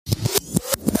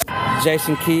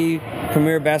Jason Key,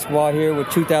 Premier Basketball here with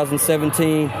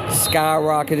 2017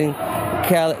 skyrocketing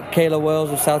Kayla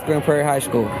Wells of South Prairie High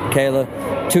School. Kayla,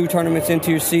 2 tournaments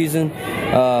into your season.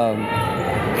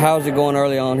 How's it going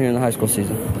early on here in the high school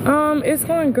season? It's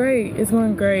going great. It's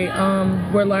going great.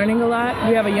 We're learning a lot.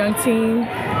 We have a young team.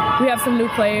 We have some new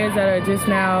players that are just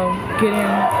now getting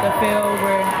the feel.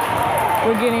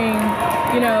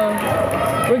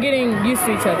 We're getting used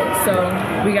to each other. So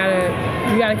we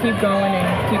gotta keep going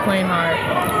and keep playing hard.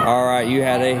 All right, you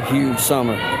had a huge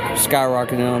summer,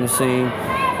 skyrocketing on the scene.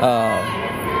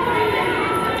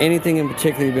 Anything in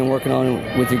particular you've been working on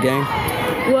with your game?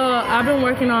 Well, I've been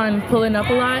working on pulling up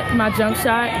a lot, my jump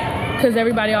shot, because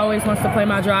everybody always wants to play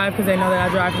my drive because they know that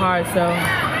I drive hard. So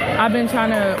I've been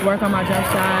trying to work on my jump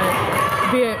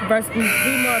shot, be more versatile,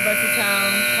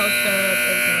 post up,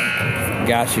 everything.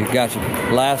 Got you.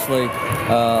 Lastly,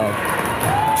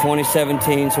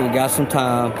 2017, so we got some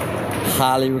time,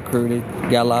 highly recruited,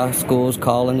 got a lot of schools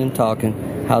calling and talking.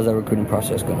 How's that recruiting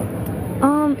process going?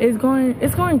 It's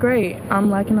going great. I'm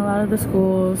liking a lot of the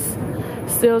schools.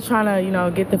 Still trying to,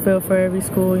 get the feel for every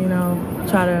school, I'm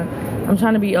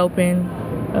trying to be open,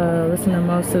 listen to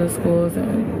most of the schools,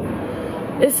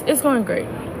 and it's going great.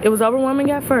 It was overwhelming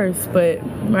at first, but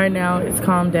right now it's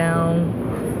calmed down.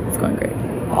 It's going great.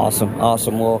 Awesome.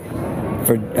 Well,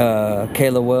 for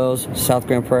Kayla Wells, South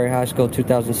Prairie High School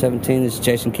 2017, this is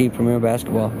Jason Key, Premier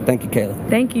Basketball. Thank you, Kayla.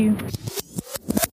 Thank you.